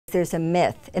There's a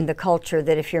myth in the culture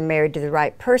that if you're married to the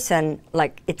right person,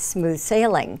 like it's smooth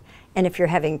sailing. And if you're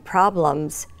having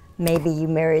problems, maybe you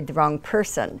married the wrong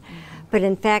person. But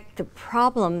in fact, the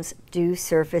problems do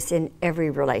surface in every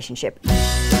relationship.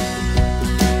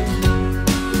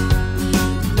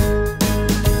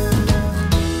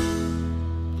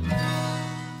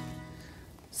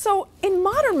 So in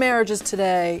modern marriages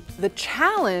today, the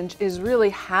challenge is really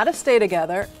how to stay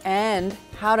together and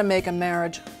how to make a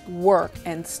marriage work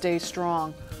and stay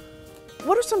strong.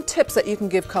 What are some tips that you can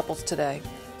give couples today?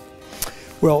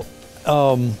 Well,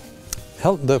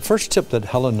 the first tip that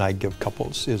Helen and I give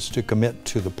couples is to commit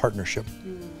to the partnership,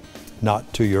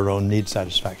 not to your own need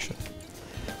satisfaction.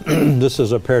 This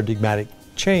is a paradigmatic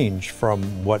change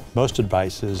from what most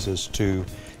advice is to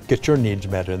get your needs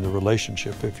met in the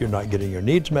relationship. If you're not getting your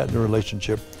needs met in the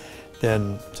relationship,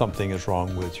 then something is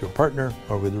wrong with your partner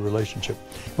or with the relationship.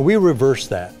 And we reverse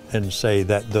that and say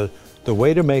that the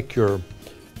way to make your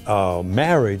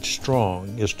marriage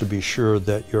strong is to be sure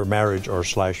that your marriage or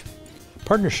slash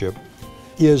partnership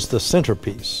is the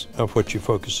centerpiece of what you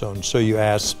focus on. So you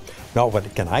ask, not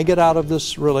what can I get out of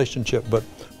this relationship, but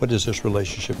what does this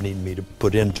relationship need me to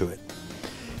put into it?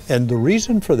 And the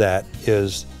reason for that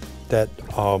is that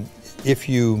if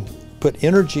you put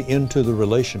energy into the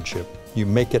relationship, you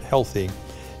make it healthy.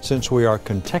 Since we are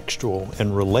contextual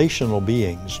and relational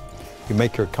beings, you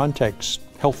make your context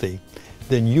healthy,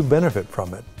 then you benefit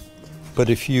from it. But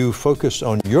if you focus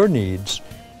on your needs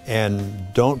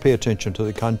and don't pay attention to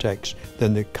the context,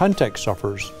 then the context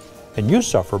suffers, and you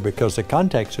suffer because the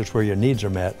context is where your needs are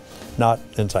met, not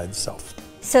inside the self.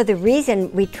 So the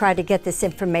reason we try to get this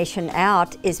information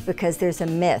out is because there's a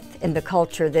myth in the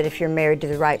culture that if you're married to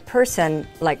the right person,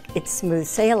 like it's smooth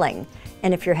sailing.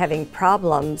 And if you're having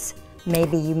problems,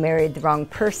 maybe you married the wrong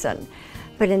person.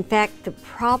 But in fact, the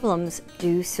problems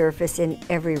do surface in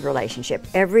every relationship.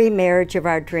 Every marriage of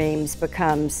our dreams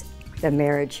becomes the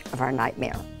marriage of our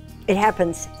nightmare. It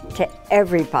happens to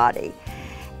everybody.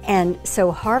 And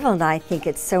so Harville and I think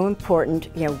it's so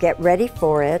important, get ready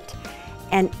for it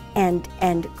and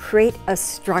create a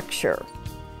structure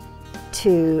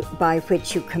by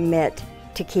which you commit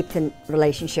to keep the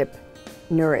relationship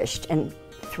nourished and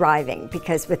thriving.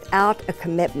 Because without a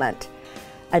commitment,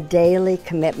 a daily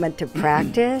commitment to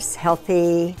practice,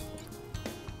 healthy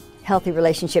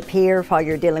relationship here while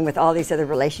you're dealing with all these other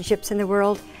relationships in the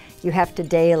world, you have to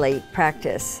daily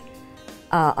practice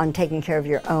on taking care of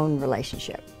your own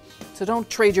relationship. So don't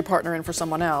trade your partner in for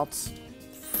someone else.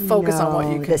 Focus on what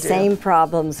you can do. The same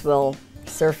problems will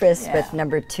surface with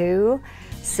number two.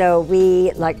 So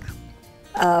we,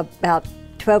 about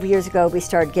 12 years ago, we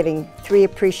started giving 3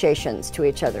 appreciations to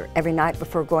each other every night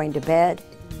before going to bed.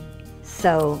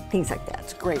 So things like that.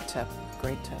 It's a great tip,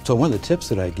 great tip. So one of the tips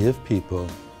that I give people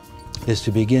is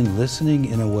to begin listening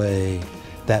in a way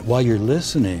that while you're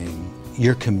listening,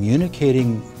 you're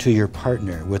communicating to your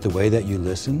partner with the way that you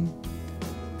listen,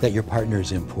 that your partner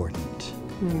is important.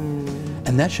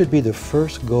 And that should be the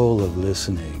first goal of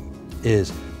listening,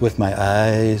 is with my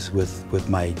eyes, with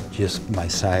my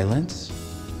silence,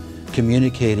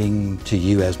 communicating to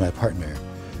you as my partner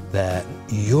that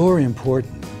you're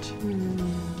important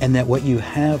and that what you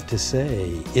have to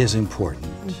say is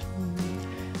important.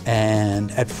 And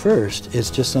at first,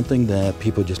 it's just something that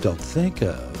people just don't think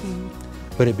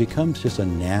of, but it becomes just a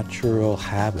natural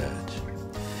habit.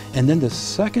 And then the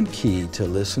second key to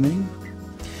listening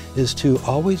is to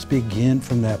always begin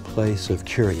from that place of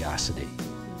curiosity.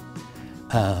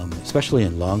 Especially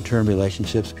in long-term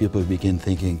relationships, people begin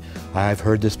thinking, I've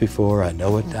heard this before, I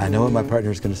know what my partner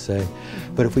is going to say.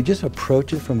 But if we just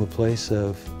approach it from a place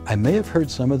of, I may have heard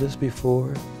some of this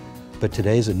before, but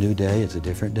today's a new day, it's a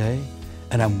different day,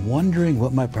 and I'm wondering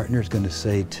what my partner is going to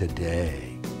say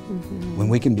today. When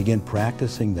we can begin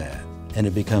practicing that, and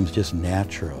it becomes just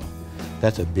natural,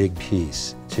 that's a big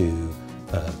piece to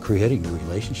creating a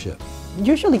relationship.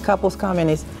 Usually couples come and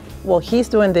it's, well, he's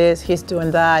doing this, he's doing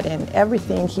that, and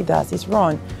everything he does is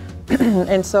wrong.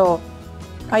 And so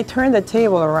I turn the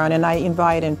table around and I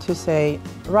invite him to say,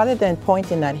 rather than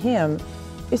pointing at him,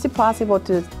 is it possible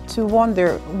to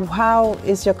wonder how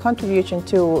is your contribution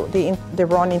to the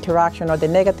wrong interaction or the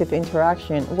negative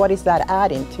interaction? What is that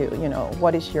adding to?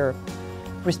 What is your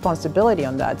responsibility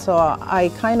on that? So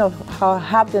I kind of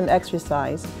have them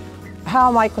exercise. How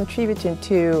am I contributing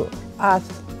to us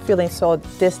feeling so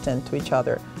distant to each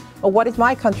other? Or what is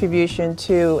my contribution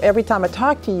to every time I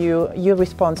talk to you, you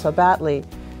respond so badly?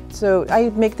 So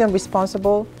I make them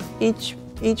responsible, each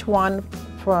one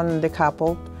from the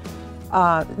couple,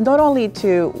 not only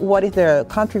to what is the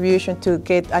contribution to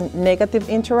get a negative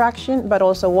interaction, but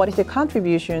also what is the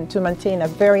contribution to maintain a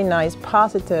very nice,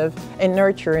 positive, and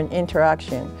nurturing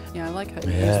interaction. Yeah, I like how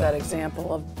you use that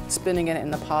example of spinning it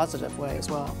in the positive way as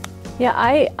well. Yeah,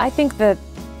 I think that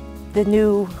the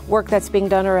new work that's being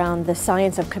done around the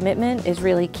science of commitment is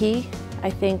really key. I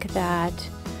think that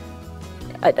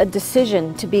a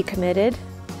decision to be committed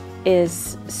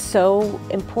is so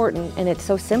important, and it's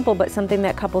so simple, but something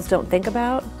that couples don't think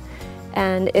about.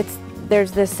 And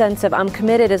there's this sense of, I'm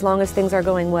committed as long as things are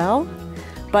going well,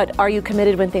 but are you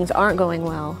committed when things aren't going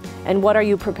well? And what are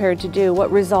you prepared to do?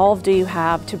 What resolve do you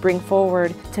have to bring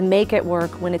forward to make it work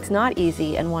when it's not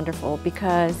easy and wonderful?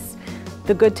 Because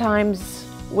the good times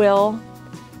will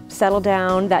settle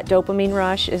down, that dopamine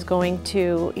rush is going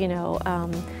to,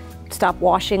 stop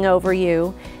washing over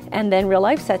you, and then real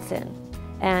life sets in.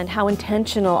 And how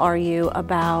intentional are you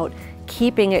about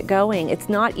keeping it going? It's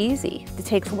not easy. It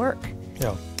takes work.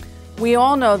 Yeah. We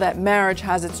all know that marriage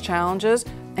has its challenges,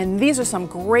 and these are some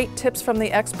great tips from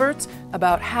the experts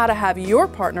about how to have your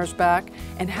partner's back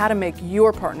and how to make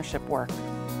your partnership work.